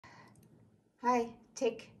Hi,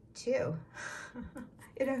 take two.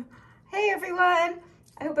 Hey everyone.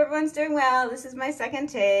 I hope everyone's doing well. This is my second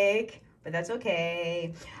take, but that's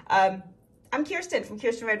okay. I'm Kirsten from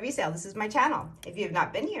Kirsten Red Resale. This is my channel. If you have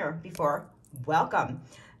not been here before, welcome.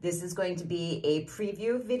 This is going to be a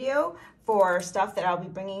preview video for stuff that I'll be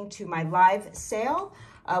bringing to my live sale,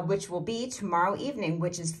 which will be tomorrow evening,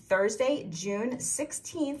 which is Thursday, June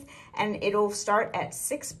 16th, and it'll start at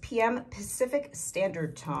 6 p.m. Pacific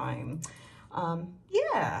Standard Time.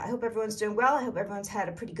 Yeah, I hope everyone's doing well. I hope everyone's had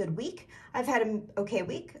a pretty good week. I've had an okay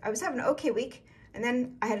week. I was having an okay week, and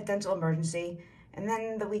then I had a dental emergency, and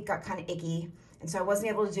then the week got kind of icky, and so I wasn't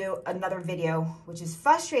able to do another video, which is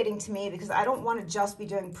frustrating to me because I don't want to just be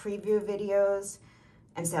doing preview videos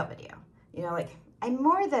and sale video. You know, like, I'm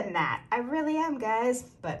more than that. I really am, guys.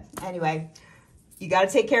 But anyway, you got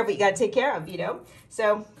to take care of what you got to take care of, you know?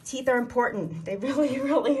 So teeth are important. They really,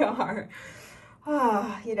 really are.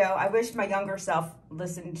 You know, I wish my younger self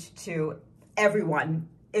listened to everyone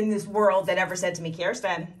in this world that ever said to me,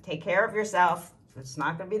 Kirsten, take care of yourself. It's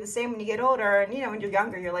not going to be the same when you get older. And, you know, when you're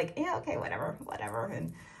younger, you're like, yeah, okay, whatever.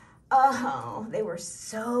 And, oh, they were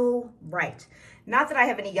so right. Not that I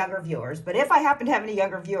have any younger viewers, but if I happen to have any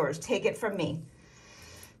younger viewers, take it from me.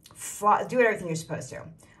 Do everything you're supposed to.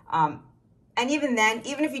 And even then,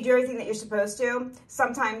 even if you do everything that you're supposed to,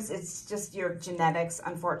 sometimes it's just your genetics.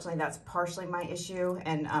 Unfortunately, that's partially my issue.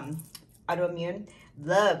 And autoimmune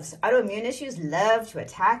issues love to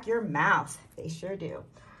attack your mouth. They sure do.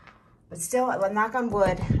 But still, knock on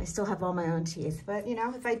wood, I still have all my own teeth. But, you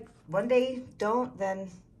know, if I one day don't, then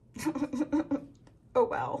oh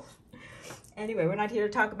well. Anyway, we're not here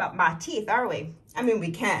to talk about my teeth, are we? I mean,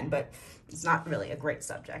 we can, but it's not really a great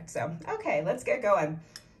subject. So, okay, let's get going.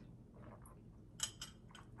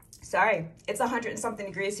 Sorry, it's 100 and something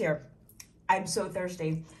degrees here. I'm so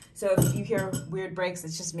thirsty. So if you hear weird breaks,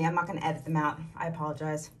 it's just me. I'm not going to edit them out. I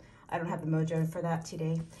apologize. I don't have the mojo for that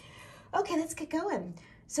today. Okay, let's get going.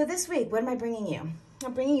 So this week, what am I bringing you?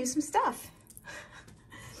 I'm bringing you some stuff.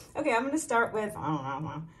 Okay, I'm going to start with,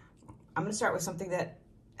 I'm going to start with something that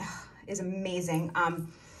is amazing.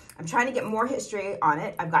 I'm trying to get more history on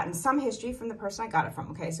it. I've gotten some history from the person I got it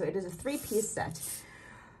from, okay? So it is a 3-piece set.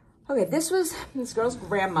 Okay, this was this girl's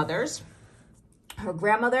grandmother's. Her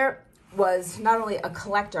grandmother was not only a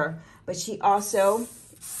collector, but she also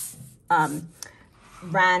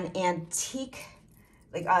ran antique,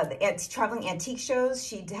 like the traveling antique shows.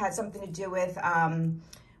 She had something to do with,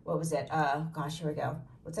 what was it? Gosh, here we go.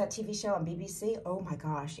 What's that TV show on BBC? Oh my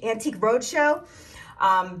gosh, Antique Roadshow.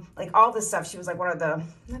 Like all this stuff. She was like one of the,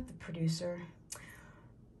 not the producer,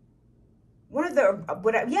 one of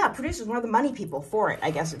the, producers, one of the money people for it,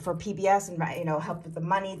 I guess, for PBS, and, you know, helped with the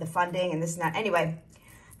money, the funding, and this and that. Anyway,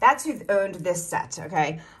 that's who owned this set,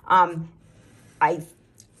 okay? I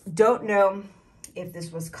don't know if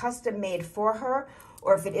this was custom made for her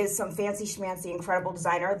or if it is some fancy schmancy incredible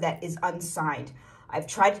designer that is unsigned. I've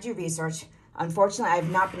tried to do research. Unfortunately,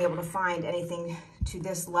 I've not been able to find anything to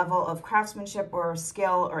this level of craftsmanship or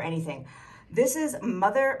skill or anything. This is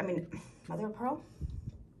mother of pearl?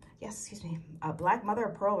 Yes, excuse me, black mother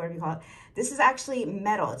of pearl, whatever you call it. This is actually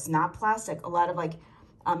metal. It's not plastic. A lot of like,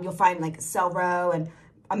 you'll find like Selro and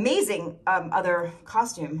amazing other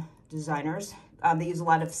costume designers. They use a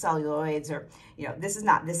lot of celluloids or, you know, this is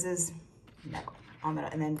not. This is metal, all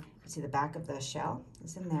metal. And then you see the back of the shell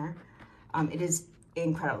is in there. It is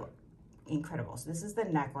incredible, incredible. So this is the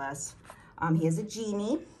necklace. He has a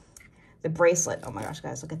genie. The bracelet. Oh my gosh,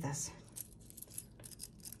 guys, look at this.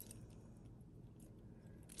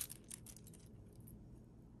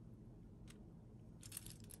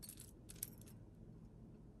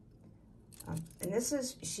 And this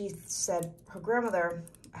is, she said her grandmother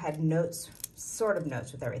had notes, sort of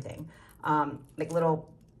notes with everything. Like little,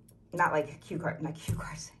 not like cue cards, not cue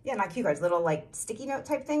cards. Yeah, not cue cards, little like sticky note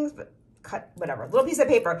type things, but cut, whatever. Little piece of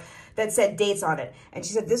paper that said dates on it. And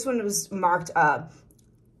she said this one was marked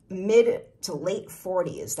mid to late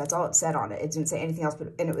 40s. That's all it said on it. It didn't say anything else,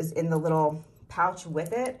 but, and it was in the little pouch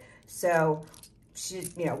with it. So she,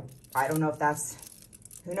 you know, I don't know if that's,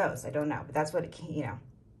 who knows? I don't know, but that's what it, you know.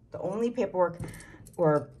 The only paperwork,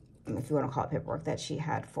 or if you want to call it paperwork, that she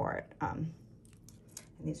had for it. And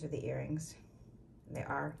these are the earrings. They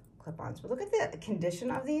are clip-ons. But look at the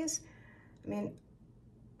condition of these. I mean,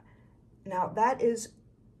 now that is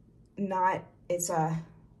not, it's a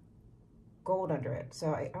gold under it. So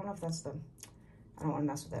I don't know if that's the, I don't want to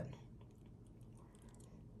mess with it.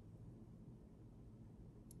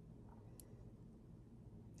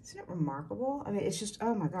 Isn't it remarkable? I mean, it's just,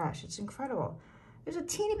 oh my gosh, it's incredible. There's a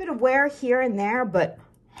teeny bit of wear here and there, but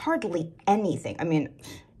hardly anything. I mean,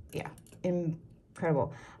 yeah,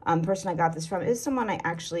 incredible. The person I got this from is someone I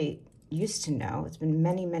actually used to know. It's been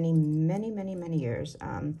many, many, many, many, many years.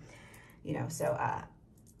 You know, so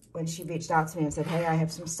when she reached out to me and said, hey, I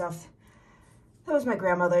have some stuff that was my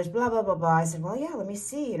grandmother's, blah, blah, blah, blah. I said, well, yeah, let me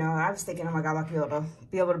see. You know, I was thinking, oh my God, I'm not going to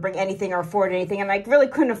be able to bring anything or afford anything. And I really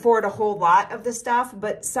couldn't afford a whole lot of the stuff,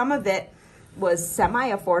 but some of it was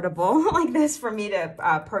semi-affordable like this for me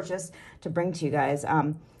to purchase to bring to you guys.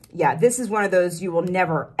 Yeah, this is one of those you will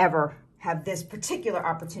never, ever have this particular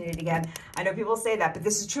opportunity again. I know people say that, but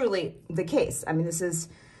this is truly the case. I mean, this is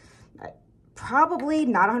probably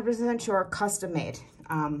not 100% sure custom made.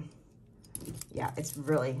 Yeah, it's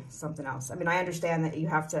really something else. I mean, I understand that you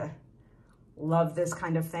have to love this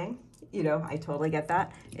kind of thing. You know, I totally get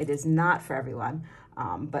that. It is not for everyone.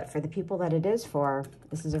 But for the people that it is for,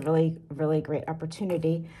 this is a really, really great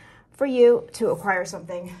opportunity for you to acquire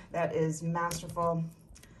something that is masterful,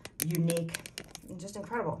 unique, and just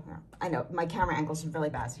incredible. I know my camera angles are really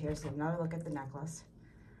bad. So here's another look at the necklace.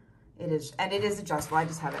 It is, and it is adjustable. I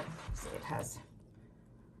just have it. See, it has.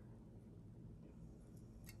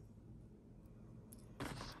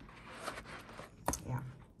 Yeah.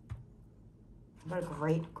 What a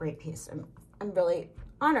great, great piece. I'm really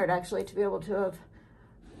honored actually to be able to have,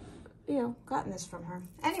 you know, gotten this from her.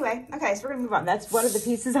 Anyway, okay, so we're gonna move on. That's one of the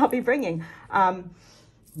pieces I'll be bringing.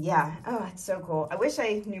 Yeah, oh, it's so cool. I wish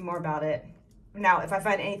I knew more about it. Now, if I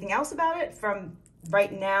find anything else about it from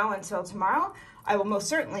right now until tomorrow, I will most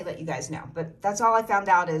certainly let you guys know. But that's all I found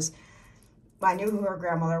out is I knew who her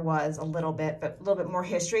grandmother was a little bit, but a little bit more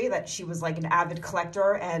history, that she was like an avid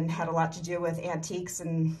collector and had a lot to do with antiques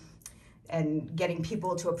and getting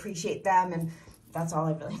people to appreciate them. And that's all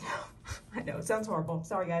I really know. I know, it sounds horrible.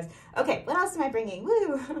 Sorry, guys. Okay, what else am I bringing?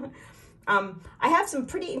 Woo! I have some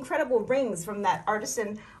pretty incredible rings from that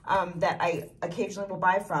artisan that I occasionally will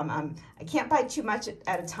buy from. I can't buy too much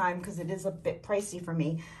at a time because it is a bit pricey for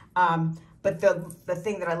me. But the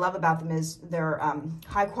thing that I love about them is they're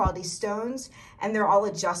high quality stones, and they're all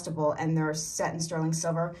adjustable, and they're set in sterling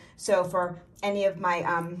silver. So for any of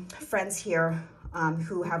my friends here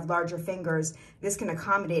who have larger fingers, this can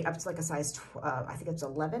accommodate up to like a size, I think it's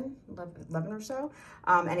 11 or so.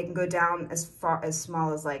 And it can go down as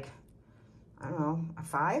small as like, I don't know, a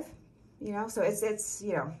 5, you know? So it's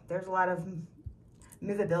you know, there's a lot of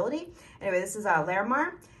movability. Anyway, this is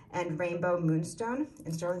Larimar and Rainbow Moonstone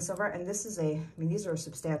in sterling silver. And this is I mean, these are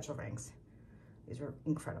substantial rings. These are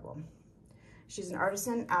incredible. She's an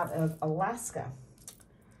artisan out of Alaska.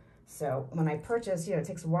 So when I purchase, you know, it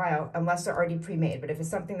takes a while, unless they're already pre-made. But if it's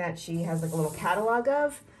something that she has like a little catalog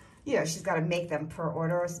of, you know, she's got to make them per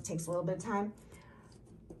order, so it takes a little bit of time.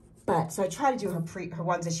 But so I try to do her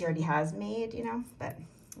ones that she already has made, you know. But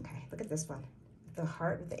okay, look at this one, the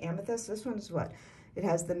heart with the amethyst. This one is what? It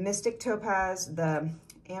has the mystic topaz, the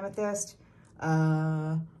amethyst,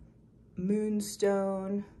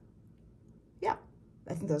 moonstone. Yeah,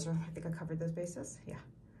 I think I covered those bases. Yeah.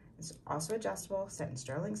 It's also adjustable, set in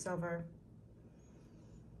sterling silver.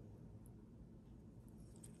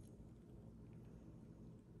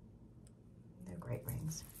 They're great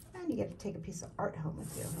rings. And you get to take a piece of art home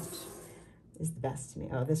with you, which is the best to me.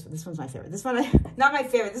 Oh, this one's my favorite. This one, not my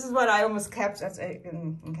favorite. This is what I almost kept. That's okay,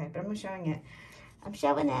 but I'm showing it. I'm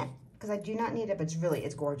showing it because I do not need it, but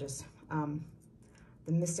it's gorgeous.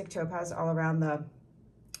 The mystic topaz all around the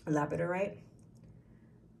labradorite.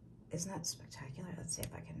 Isn't that spectacular? Let's see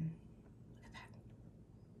if I can look at that.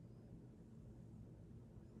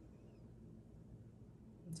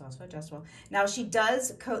 It's also adjustable. Now she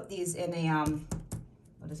does coat these in a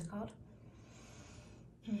what is it called?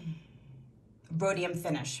 Rhodium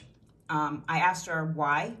finish. I asked her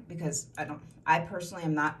why, because I personally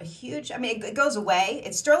am not a huge, I mean, it goes away.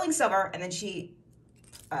 It's sterling silver, and then she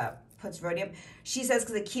puts rhodium. She says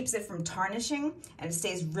because it keeps it from tarnishing, and it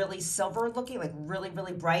stays really silver looking, like really,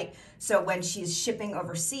 really bright. So when she's shipping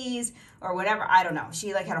overseas or whatever, I don't know.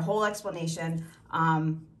 She like had a whole explanation.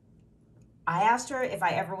 I asked her if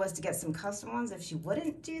I ever was to get some custom ones, if she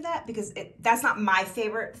wouldn't do that, because that's not my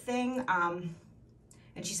favorite thing.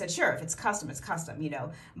 And she said, sure, if it's custom, you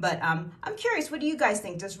know. But I'm curious, what do you guys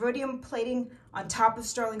think? Does rhodium plating on top of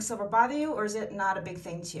sterling silver bother you, or is it not a big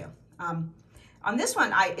thing to you? On this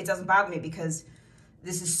one, it doesn't bother me because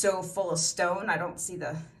this is so full of stone. I don't see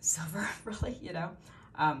the silver really, you know.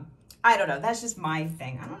 I don't know. That's just my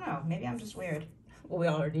thing. I don't know. Maybe I'm just weird. Well, we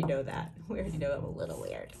already know that. We already know I'm a little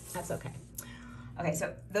weird. That's okay. Okay,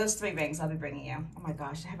 so those 3 rings I'll be bringing you. Oh my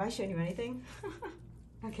gosh, have I shown you anything?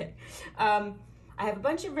 Okay. I have a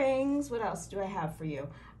bunch of rings. What else do I have for you?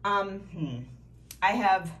 I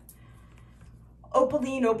have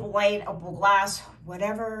opaline, opalite, opal glass,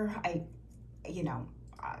 whatever. You know,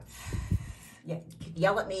 Yeah,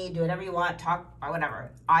 yell at me, do whatever you want, talk or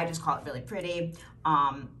whatever. I just call it really pretty.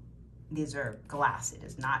 These are glass. It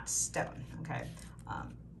is not stone. Okay.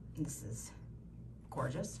 This is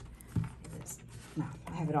gorgeous. It is. No,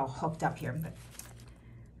 I have it all hooked up here, but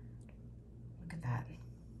look at that.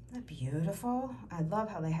 Isn't that beautiful? I love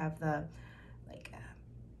how they have the like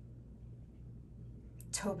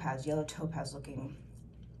topaz, yellow topaz looking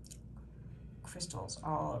crystals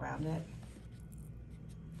all around it.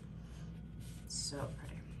 So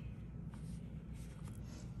pretty.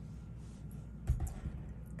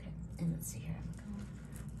 Okay, and let's see here.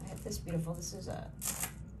 I have this beautiful. This is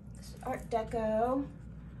Art Deco.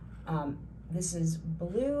 This is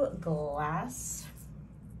blue glass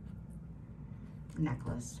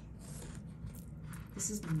necklace. This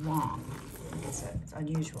is long. Like I said, it's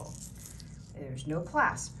unusual. There's no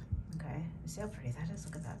clasp. Okay, see how pretty that is?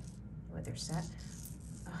 Look at that. With their set.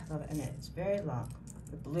 Oh, I love it. And it's very long.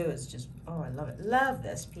 The blue is just, oh, I love it. Love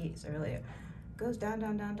this piece. I really do. It goes down,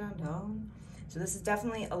 down, down, down, down. So this is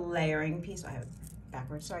definitely a layering piece. I have it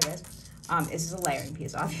backwards. Sorry, guys. This is a layering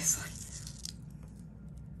piece, obviously.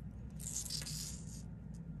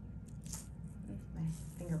 My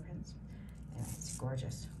fingerprints. Anyway, it's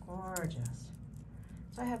gorgeous. Gorgeous.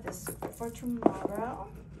 So I have this for tomorrow.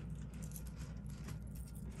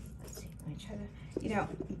 Let's see. Let me try to... You know,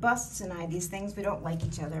 busts and I, these things, we don't like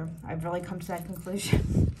each other. I've really come to that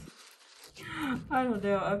conclusion. I don't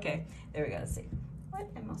know. Okay, there we go. Let's see. What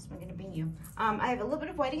else am I going to bring you? I have a little bit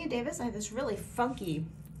of Whiting and Davis. I have this really funky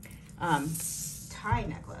tie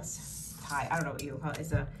necklace. Tie, I don't know what you call it.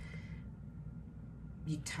 It's a,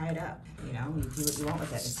 you tie it up, you know, you do what you want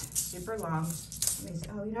with it. It's super long. Let me see.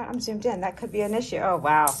 Oh, you know what? I'm zoomed in. That could be an issue. Oh,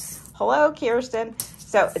 wow. Hello, Kirsten.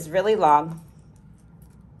 So it's really long.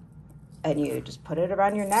 And you just put it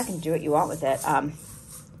around your neck and do what you want with it.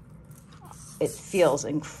 It feels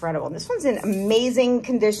incredible. And this one's in amazing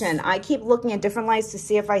condition. I keep looking at different lights to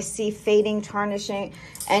see if I see fading, tarnishing,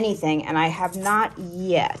 anything, and I have not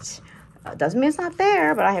yet. Doesn't mean it's not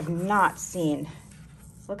there, but I have not seen.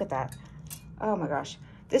 Look at that. Oh my gosh.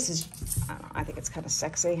 This is, I don't know, I think it's kind of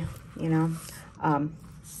sexy, you know.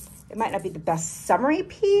 It might not be the best summery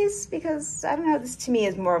piece because, I don't know, this to me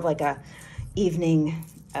is more of like a evening,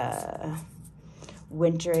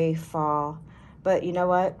 wintry fall. But you know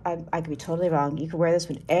what? I could be totally wrong. You can wear this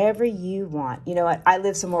whenever you want. You know what? I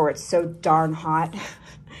live somewhere where it's so darn hot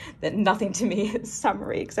that nothing to me is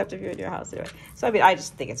summery except if you're in your house anyway. So, I mean, I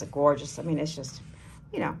just think it's a gorgeous, I mean, it's just,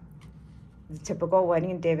 you know, the typical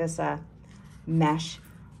Whiting and Davis mesh.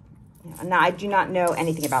 Now, I do not know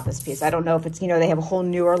anything about this piece. I don't know if it's, you know, they have a whole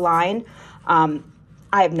newer line. I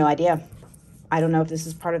have no idea. I don't know if this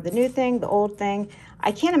is part of the new thing, the old thing.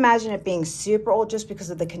 I can't imagine it being super old just because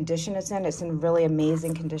of the condition it's in. It's in really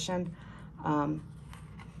amazing condition.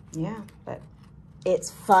 Yeah, but it's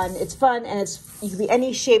fun. It's fun, and you can be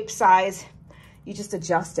any shape, size. You just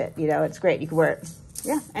adjust it, you know. It's great. You can wear it.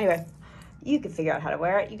 Yeah, anyway, you can figure out how to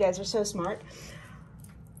wear it. You guys are so smart.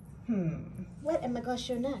 What am I going to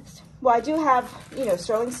show next? Well, I do have, you know,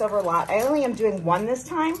 sterling silver a lot. I only am doing one this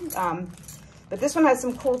time. But this one has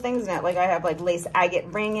some cool things in it. Like I have like lace agate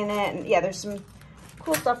ring in it. And yeah, there's some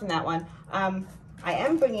cool stuff in that one. I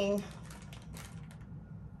am bringing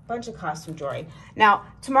a bunch of costume jewelry. Now,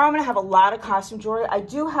 tomorrow I'm gonna have a lot of costume jewelry. I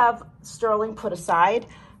do have sterling put aside,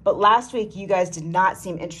 but last week you guys did not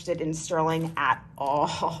seem interested in sterling at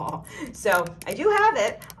all. So I do have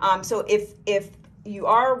it. So if you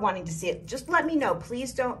are wanting to see it, just let me know.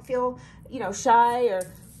 Please don't feel, you know, shy or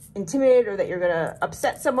intimidated or that you're gonna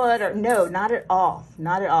upset someone, or no, not at all,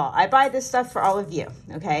 not at all. I buy this stuff for all of you,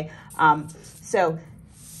 okay? So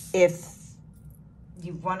if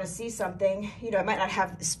you want to see something, you know, I might not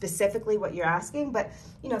have specifically what you're asking, but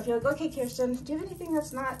you know, if you're like, okay, Kirsten, do you have anything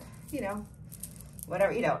that's not, you know,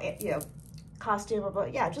 whatever, you know, costume or,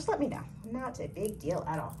 yeah, just let me know. Not a big deal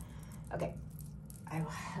at all. Okay, I will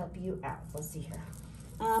help you out. Let's see here.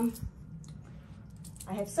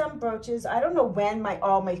 I have some brooches. I don't know when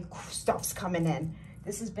all my stuff's coming in.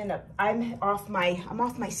 This has been I'm off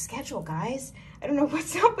my schedule, guys. I don't know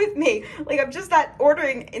what's up with me. Like, I'm just not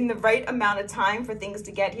ordering in the right amount of time for things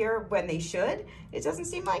to get here when they should. It doesn't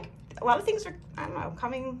seem like a lot of things are, I don't know,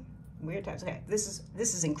 coming weird times. Okay, this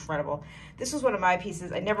is incredible. This was one of my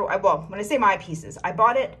pieces. Well, when I say my pieces, I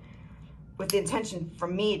bought it with the intention for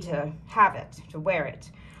me to have it, to wear it.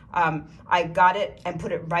 I got it and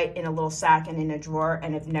put it right in a little sack and in a drawer,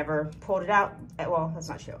 and have never pulled it out. Well, that's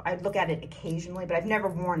not true. I look at it occasionally, but I've never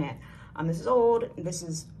worn it. This is old. This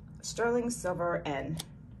is sterling silver and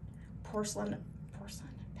porcelain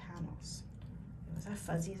panels. Was that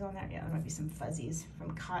fuzzies on there? Yeah, there might be some fuzzies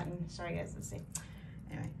from cotton. Sorry, guys. Let's see.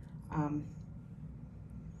 Anyway,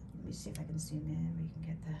 me see if I can zoom in where you can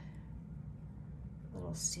get the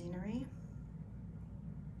little scenery.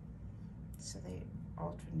 So they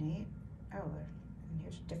alternate. Oh, and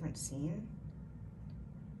here's a different scene.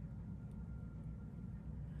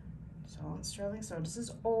 It's all in sterling. So this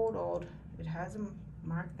is old. It has a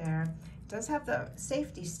mark there. It does have the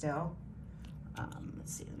safety still.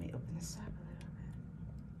 Let's see, let me open this up a little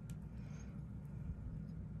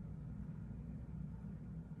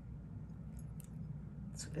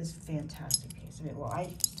bit. It's a fantastic piece. I mean, well, I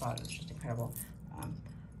thought it was just incredible.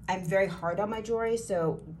 I'm very hard on my jewelry,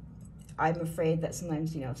 so I'm afraid that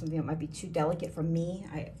sometimes, you know, something that might be too delicate for me,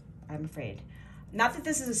 I'm afraid. Not that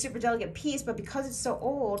this is a super delicate piece, but because it's so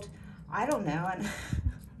old, I don't know. And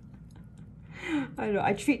I don't know,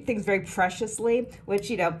 I treat things very preciously, which,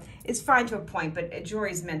 you know, is fine to a point, but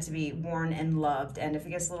jewelry is meant to be worn and loved. And if it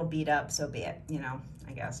gets a little beat up, so be it, you know,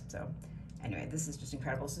 I guess. So anyway, this is just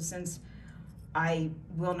incredible. So since I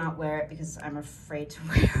will not wear it because I'm afraid to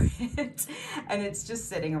wear it, and it's just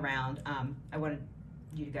sitting around, I wanted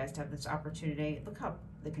you guys to have this opportunity. Look how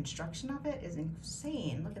the construction of it is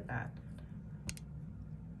insane. Look at that.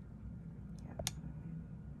 Yeah.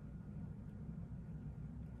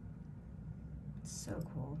 It's so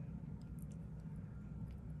cool.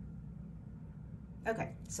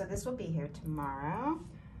 Okay, so this will be here tomorrow.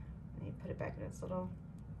 Let me put it back in its little,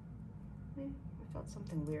 I felt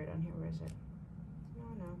something weird on here. Where is it?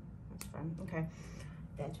 No, that's fine. Okay,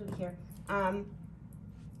 that will be here.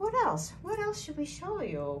 What else? What else should we show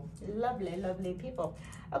you? Lovely people.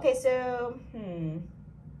 Okay, so,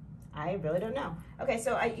 I really don't know. Okay,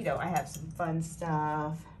 so I have some fun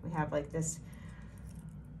stuff. We have like this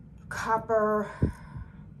copper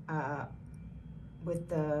with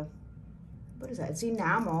the, what is that? It's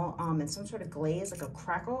enamel and some sort of glaze, like a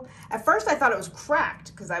crackle. At first I thought it was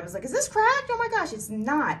cracked because I was like, is this cracked? Oh my gosh, it's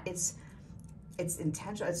not. It's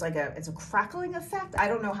intentional. It's like it's a crackling effect. I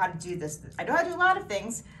don't know how to do this. I know how to do a lot of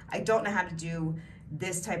things. I don't know how to do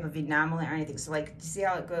this type of enamel or anything. So like, see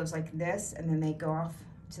how it goes like this, and then they go off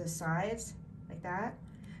to the sides like that.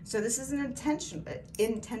 So this is an intentional.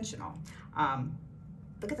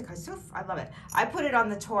 Look at the color. I love it. I put it on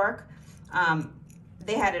the Torque.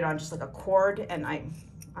 They had it on just like a cord, and I'm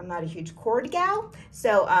not a huge cord gal.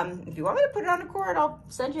 So if you want me to put it on a cord, I'll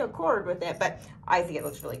send you a cord with it. But I think it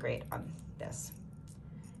looks really great on this.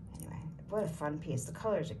 Anyway, what a fun piece. The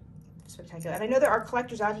colors are spectacular. And I know there are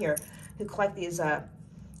collectors out here who collect these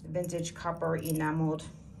vintage copper enameled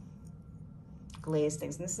glazed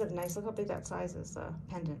things. And this is a nice, look how big that size is,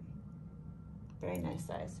 pendant. Very nice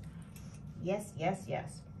size. Yes.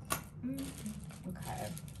 Okay.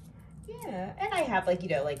 Yeah, and I have like,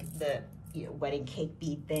 like the, wedding cake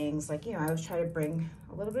bead things. Like, I always try to bring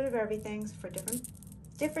a little bit of everything for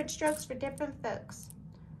different strokes for different folks.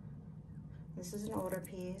 This is an older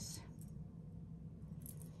piece.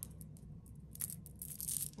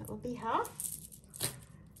 That will be half.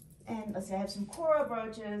 And let's see, I have some coral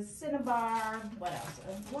brooches, cinnabar, what else?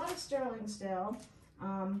 A lot of sterling still.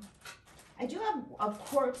 I do have a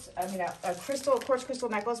quartz crystal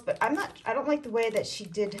necklace, but I don't like the way that she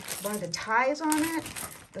did one of the ties on it,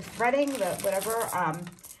 the threading, the whatever.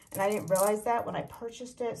 And I didn't realize that when I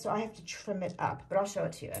purchased it, so I have to trim it up, but I'll show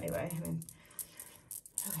it to you anyway.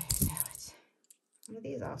 Okay, so it's one of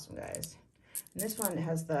these awesome guys. And this one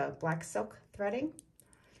has the black silk threading,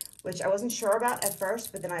 which I wasn't sure about at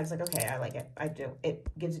first, but then I was like, okay, I like it. I do. It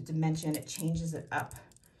gives it dimension. It changes it up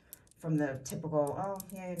from the typical, oh,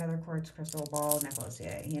 yeah, another quartz crystal ball necklace,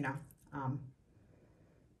 yeah,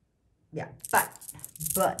 yeah,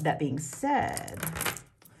 but that being said,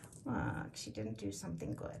 look, she didn't do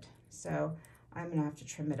something good. So I'm gonna have to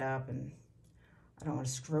trim it up, and I don't want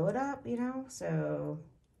to screw it up, so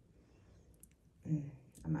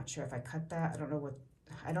I'm not sure if I cut that.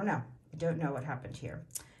 I don't know. I don't know what happened here.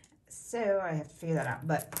 So I have to figure that out,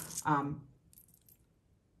 but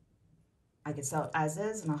I could sell it as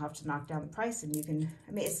is, and I'll have to knock down the price, and you can,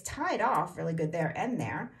 it's tied off really good there and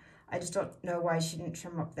there. I just don't know why she didn't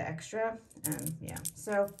trim up the extra, and yeah,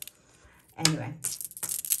 so anyway,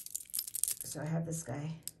 so I have this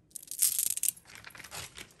guy.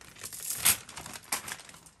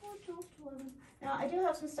 Now, I do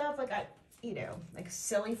have some stuff, like like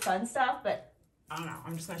silly fun stuff, but I don't know,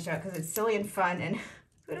 I'm just gonna show it because it's silly and fun, and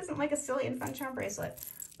who doesn't like a silly and fun charm bracelet?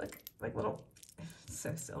 Look, like little,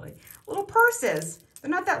 so silly. Little purses. They're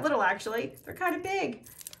not that little, actually. They're kind of big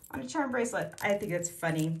on a charm bracelet. I think it's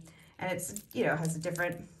funny. And it's, has the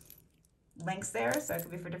different lengths there, so it could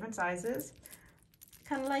be for different sizes.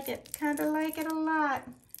 Kind of like it. Kind of like it a lot.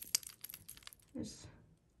 I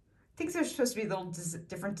think they're supposed to be little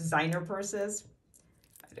different designer purses.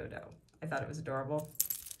 I don't know. I thought it was adorable.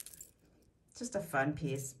 Just a fun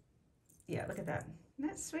piece. Yeah, look at that.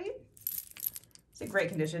 Isn't that sweet? It's in great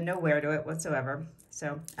condition, no wear to it whatsoever.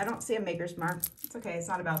 So I don't see a maker's mark. It's okay, it's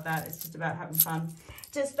not about that. It's just about having fun.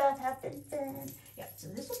 Just about having fun. Yeah, so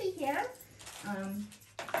this will be here.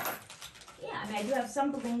 Yeah, I mean, I do have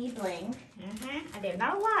some blingy bling. I do,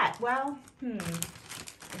 not a lot. Well,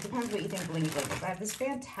 it depends what you think blingy bling is. I have this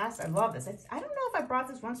fantastic, I love this. I don't know if I brought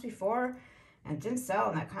this once before and it didn't sell,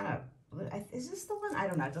 and that kind of, is this the one? I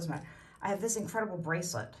don't know, it doesn't matter. I have this incredible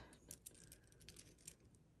bracelet.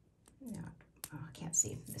 No, oh, I can't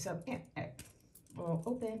see. So, yeah, well,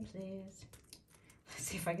 open, please. Let's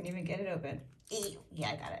see if I can even get it open.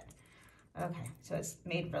 Yeah, I got it. Okay, so it's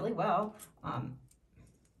made really well.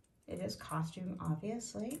 It is costume,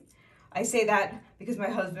 obviously. I say that because my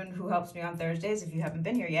husband, who helps me on Thursdays, if you haven't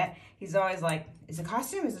been here yet, he's always like, is it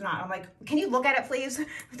costume? Is it not? I'm like, can you look at it, please?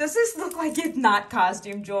 Does this look like it's not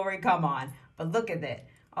costume jewelry? Come on. But look at it.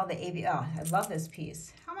 All the AB. Oh, I love this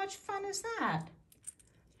piece. How much fun is that?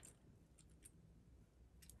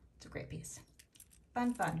 It's a great piece.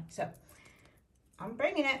 Fun, fun. So I'm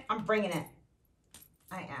bringing it. I'm bringing it.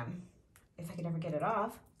 I am. If I could ever get it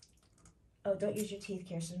off. Oh, don't use your teeth,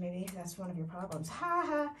 Kirsten. Maybe that's one of your problems. Ha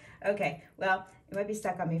ha. Okay, well, it might be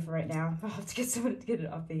stuck on me for right now. I'll have to get someone to get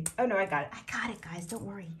it off me. Oh, no, I got it. I got it, guys. Don't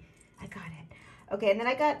worry. I got it. Okay, and then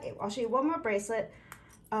I'll show you one more bracelet.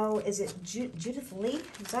 Oh, is it Judith Lee?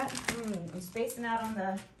 Is that? I'm spacing out on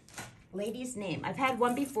the lady's name. I've had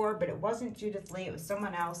one before, but it wasn't Judith Lee. It was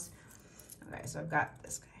someone else. Okay, so I've got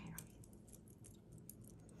this guy.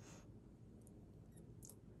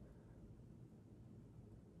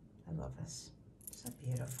 I love this. So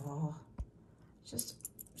beautiful. Just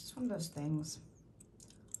one of those things.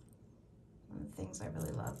 One of the things I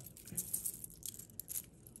really love.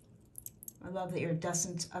 I love the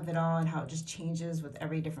iridescence of it all and how it just changes with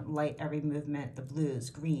every different light, every movement. The blues,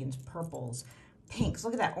 greens, purples, pinks.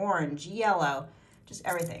 Look at that orange, yellow, just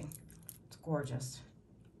everything. It's gorgeous.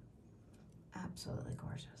 Absolutely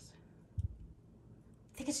gorgeous.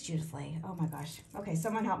 I think it's Judith Lee. Oh my gosh. Okay,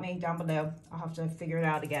 someone help me down below. I'll have to figure it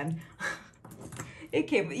out again. It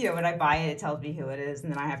came, you know, when I buy it, it tells me who it is,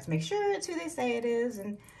 and then I have to make sure it's who they say it is,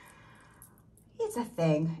 and it's a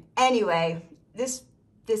thing. Anyway, this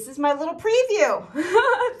is my little preview.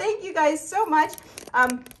 Thank you guys so much.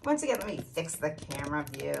 Once again, let me fix the camera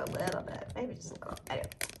view a little bit, maybe just a little. Anyway,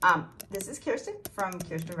 this is Kirsten from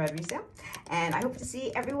Kirsten Red Resale, and I hope to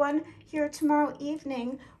see everyone here tomorrow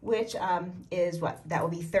evening, which is what? That will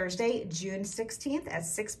be Thursday, June 16th at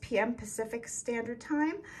 6 p.m. Pacific Standard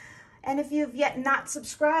Time. And if you've yet not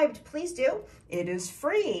subscribed, please do. It is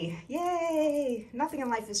free. Yay! Nothing in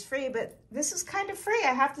life is free, but this is kind of free,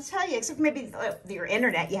 I have to tell you, except maybe your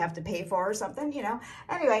internet you have to pay for or something, you know.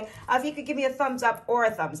 Anyway, if you could give me a thumbs up or a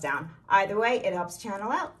thumbs down. Either way, it helps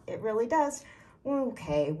channel out. It really does.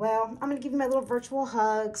 Okay, well, I'm going to give you my little virtual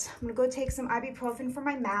hugs. I'm going to go take some ibuprofen for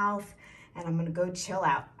my mouth, and I'm going to go chill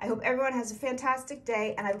out. I hope everyone has a fantastic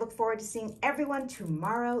day, and I look forward to seeing everyone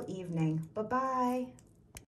tomorrow evening. Bye-bye.